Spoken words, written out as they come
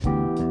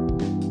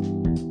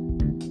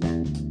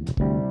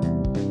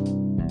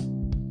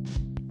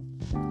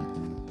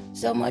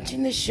So I'm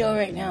watching this show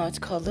right now. It's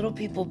called Little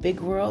People, Big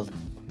World.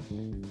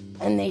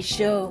 And they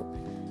show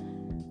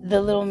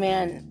the little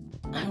man.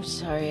 I'm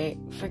sorry,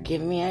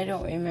 forgive me, I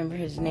don't remember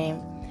his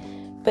name.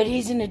 But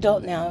he's an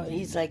adult now.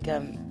 He's like a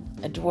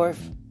dwarf.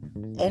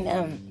 And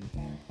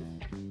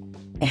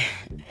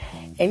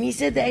and he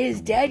said that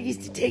his dad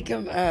used to take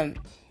him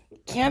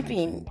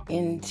camping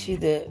into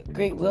the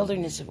great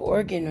wilderness of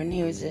Oregon when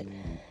he was a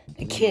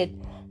kid.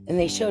 And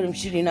they showed him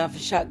shooting off a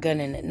shotgun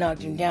and it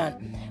knocked him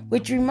down.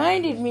 Which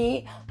reminded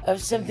me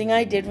of something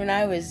I did when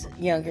I was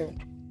younger.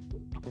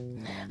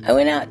 I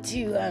went out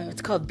to,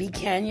 it's called Bee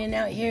Canyon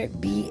out here.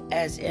 B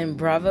as in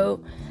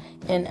Bravo.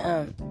 And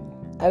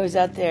I was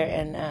out there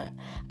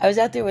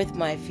with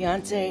my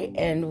fiance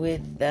and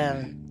with,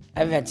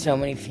 I've had so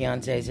many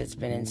fiancés, it's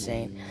been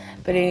insane.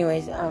 But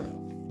anyways,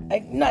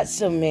 not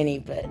so many,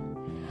 but,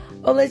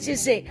 let's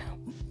just say,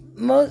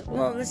 most of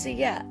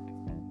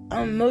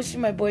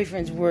my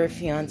boyfriends were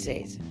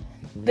fiancés.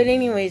 But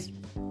anyways,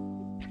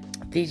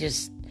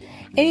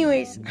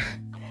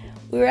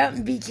 we were out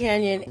in Bee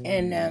Canyon,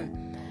 and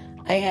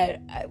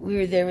we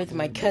were there with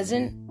my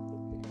cousin,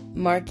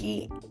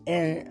 Marky,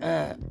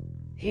 and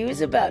he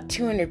was about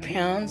 200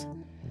 pounds,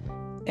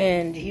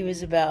 and he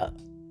was about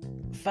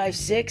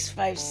 5'6",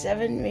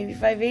 5'7", maybe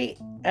 5'8",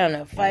 I don't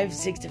know,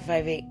 5'6" to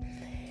 5'8",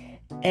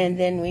 and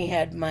then we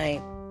had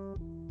my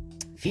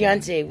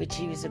fiance, which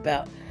he was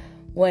about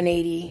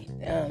 180,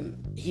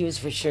 he was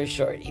for sure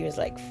short, he was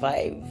like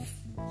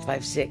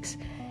 5'6",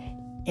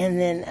 and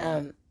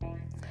then,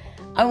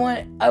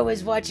 I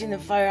was watching them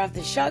fire off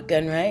the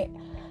shotgun, right?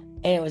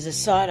 And it was a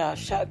sawed-off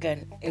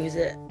shotgun. It was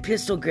a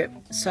pistol grip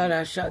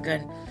sawed-off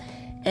shotgun.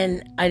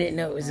 And I didn't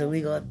know it was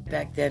illegal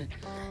back then.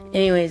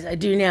 Anyways, I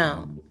do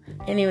now.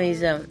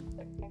 Anyways, I'm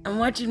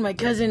watching my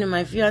cousin and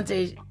my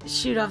fiance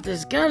shoot off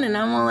this gun, and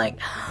I'm all like,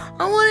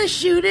 I want to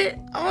shoot it.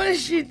 I want to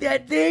shoot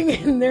that thing.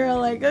 And they're all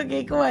like,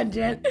 okay, come on,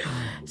 Jen.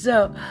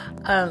 So,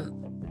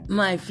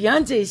 my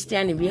fiance is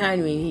standing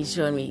behind me, and he's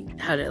showing me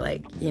how to,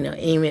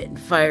 aim it and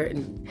fire it.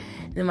 And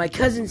then my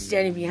cousin's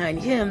standing behind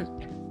him.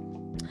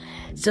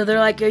 So they're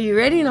like, are you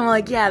ready? And I'm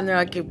like, yeah. And they're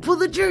like, okay, pull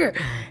the trigger.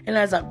 And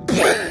I was like,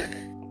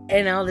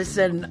 and all of a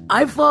sudden,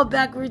 I fall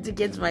backwards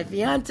against my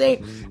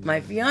fiance. My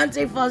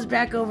fiance falls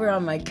back over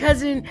on my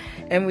cousin.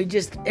 And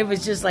it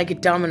was just like a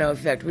domino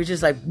effect. We're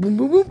just like, boom,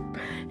 boom, boom.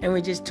 And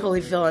we just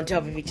totally fell on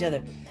top of each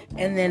other.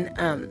 And then,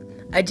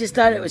 I just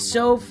thought it was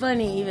so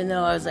funny, even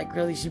though I was like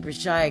really super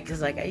shy.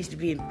 Cause I used to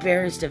be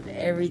embarrassed of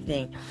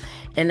everything.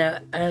 And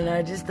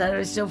I just thought it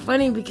was so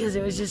funny because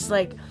it was just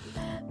like,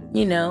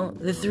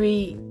 the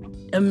three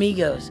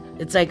amigos.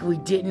 It's like we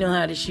didn't know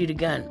how to shoot a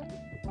gun.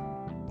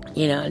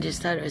 I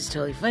just thought it was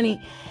totally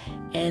funny.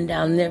 And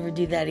I'll never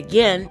do that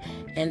again.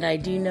 And I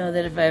do know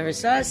that if I ever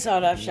saw a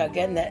sawed-off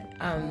shotgun, that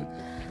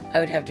I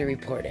would have to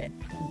report it.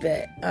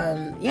 But,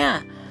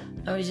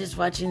 I was just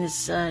watching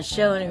this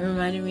show, and it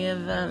reminded me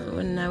of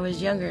when I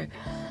was younger.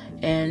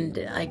 And,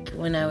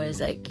 when I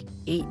was,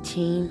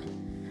 18.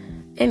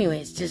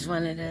 Anyways, just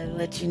wanted to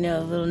let you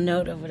know a little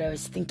note of what I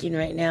was thinking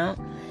right now.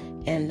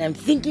 And I'm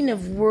thinking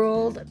of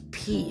world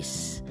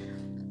peace.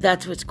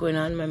 That's what's going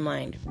on in my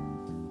mind.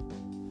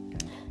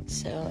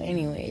 So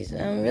anyways,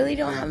 I really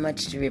don't have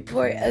much to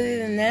report other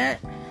than that.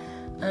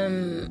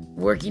 I'm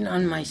working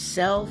on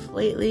myself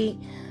lately.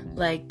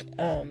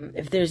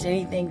 If there's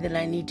anything that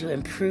I need to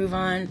improve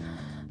on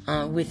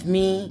with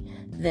me,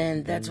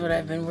 then that's what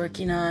I've been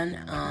working on.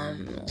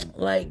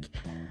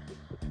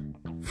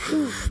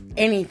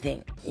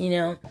 Anything,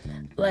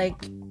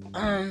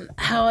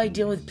 how I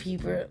deal with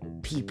people,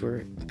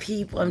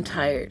 I'm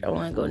tired, I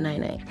want to go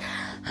night-night.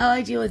 How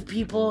I deal with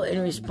people in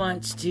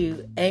response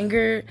to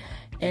anger,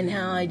 and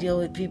how I deal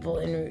with people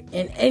in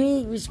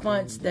any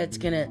response that's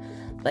gonna,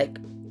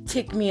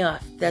 tick me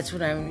off. That's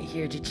what I'm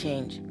here to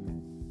change.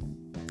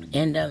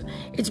 And,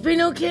 it's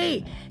been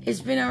okay.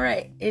 It's been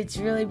alright. It's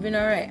really been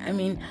alright. I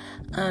mean,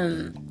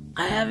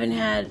 I haven't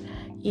had,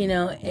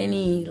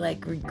 any,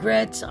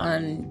 regrets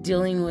on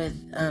dealing with,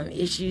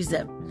 issues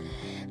that,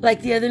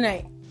 the other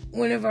night,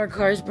 one of our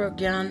cars broke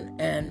down,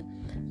 and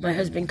my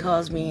husband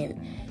calls me, and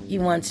he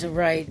wants a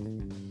ride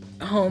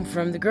home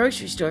from the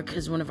grocery store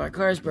because one of our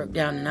cars broke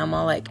down, and I'm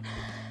all like,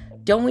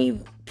 don't we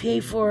pay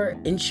for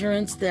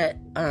insurance that,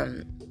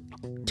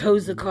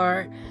 tows the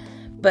car?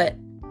 But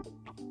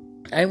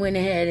I went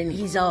ahead, and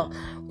he's all,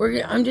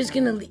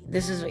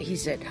 this is what he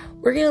said,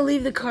 we're going to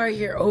leave the car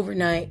here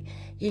overnight.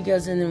 He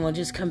goes, and then we'll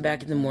just come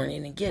back in the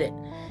morning and get it.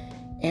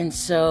 And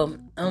so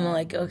I'm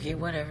like, okay,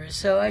 whatever.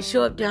 So I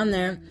show up down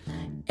there,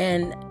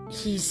 and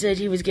he said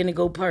he was going to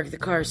go park the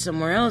car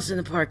somewhere else in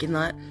the parking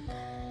lot.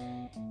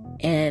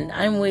 And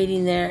I'm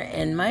waiting there,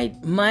 and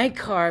my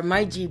car,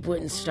 my Jeep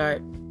wouldn't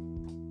start.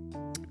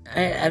 I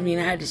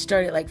had to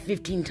start it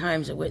 15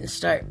 times. It wouldn't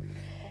start.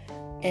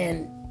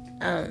 And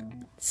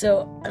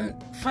so I'm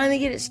finally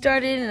get it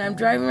started, and I'm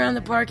driving around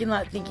the parking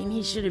lot thinking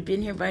he should have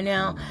been here by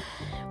now.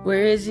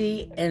 Where is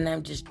he? And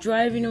I'm just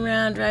driving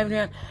around.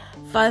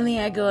 Finally,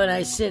 I go and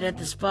I sit at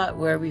the spot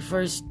where we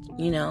first,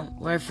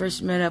 where I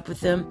first met up with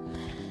him.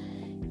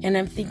 And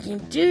I'm thinking,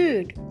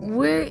 dude,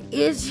 where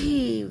is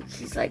he?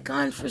 He's like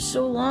gone for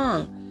so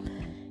long.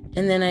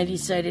 And then I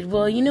decided,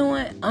 well, you know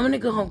what? I'm going to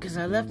go home because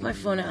I left my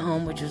phone at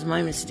home, which was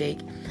my mistake.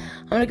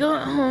 I'm going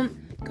to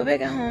go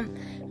back at home.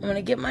 I'm going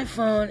to get my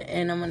phone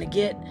and I'm going to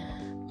get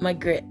my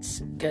grits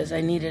because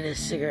I needed a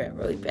cigarette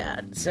really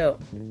bad. So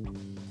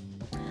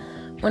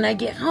when I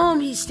get home,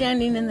 he's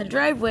standing in the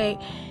driveway.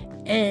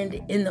 And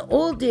in the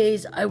old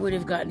days, I would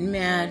have gotten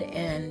mad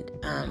and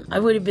I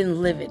would have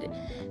been livid.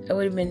 I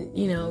would have been,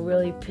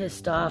 really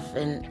pissed off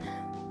and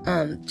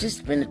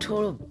just been a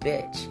total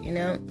bitch,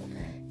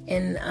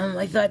 And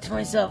I thought to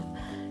myself,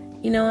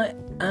 you know what,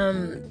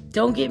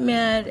 don't get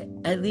mad.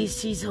 At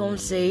least he's home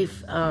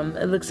safe.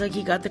 It looks like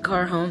he got the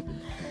car home.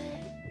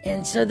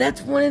 And so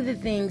that's one of the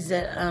things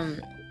that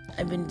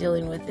I've been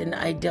dealing with, and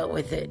I dealt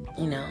with it,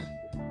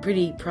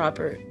 pretty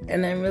proper.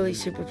 And I'm really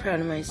super proud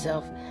of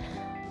myself.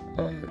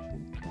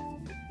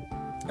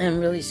 I'm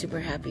really super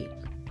happy.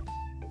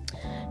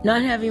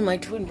 Not having my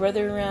twin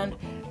brother around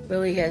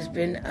really has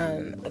been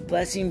a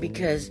blessing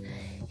because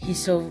he's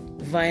so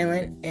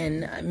violent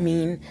and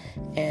mean,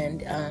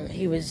 and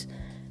he was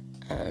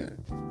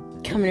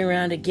coming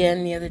around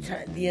again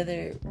the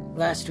other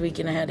last week,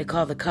 and I had to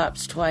call the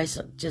cops twice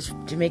just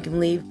to make him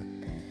leave.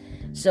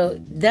 So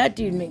that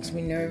dude makes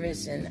me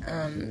nervous,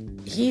 and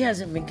he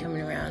hasn't been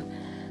coming around.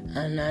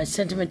 And I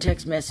sent him a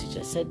text message.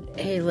 I said,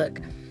 hey,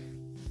 look,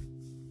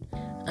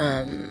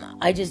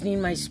 I just need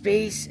my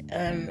space.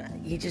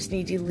 You just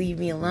need to leave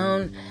me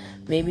alone.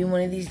 Maybe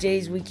one of these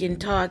days we can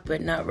talk,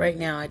 but not right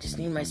now. I just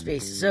need my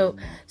space. So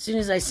as soon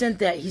as I sent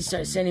that, he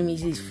started sending me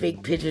these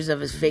fake pictures of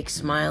his fake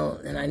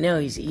smile, and I know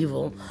he's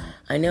evil.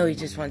 I know he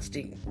just wants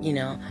to,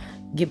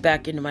 get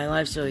back into my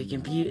life so he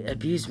can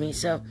abuse me.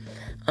 So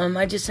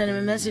I just sent him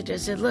a message. I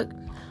said, look,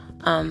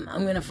 I'm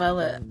going to file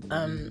a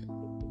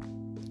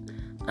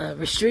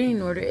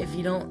restraining order if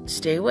you don't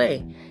stay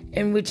away,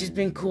 and which has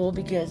been cool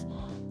because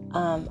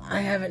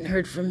I haven't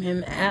heard from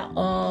him at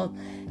all,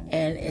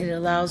 and it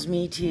allows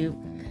me to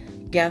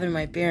gather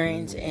my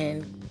bearings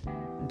and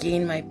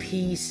gain my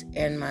peace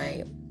and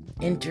my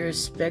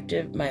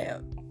introspective,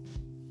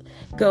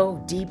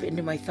 go deep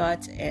into my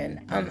thoughts, and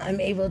I'm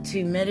able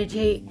to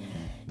meditate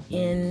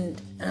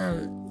and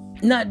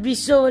not be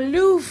so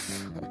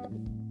aloof.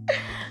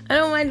 I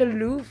don't mind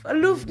aloof.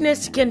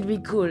 Aloofness can be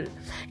cool.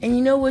 And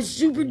you know what's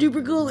super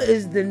duper cool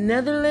is the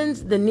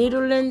Netherlands,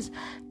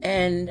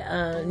 and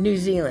New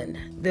Zealand.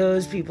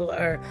 Those people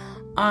are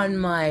on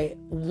my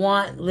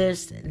want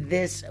list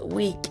this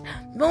week.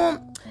 Boom.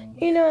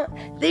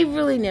 They've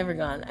really never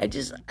gone. I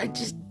just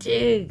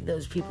dig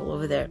those people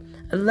over there.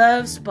 I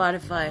love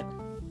Spotify,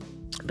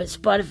 but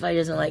Spotify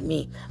doesn't like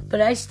me.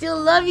 But I still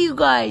love you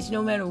guys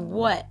no matter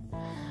what.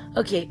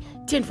 Okay,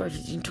 10, 4,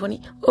 15,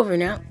 20, over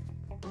now.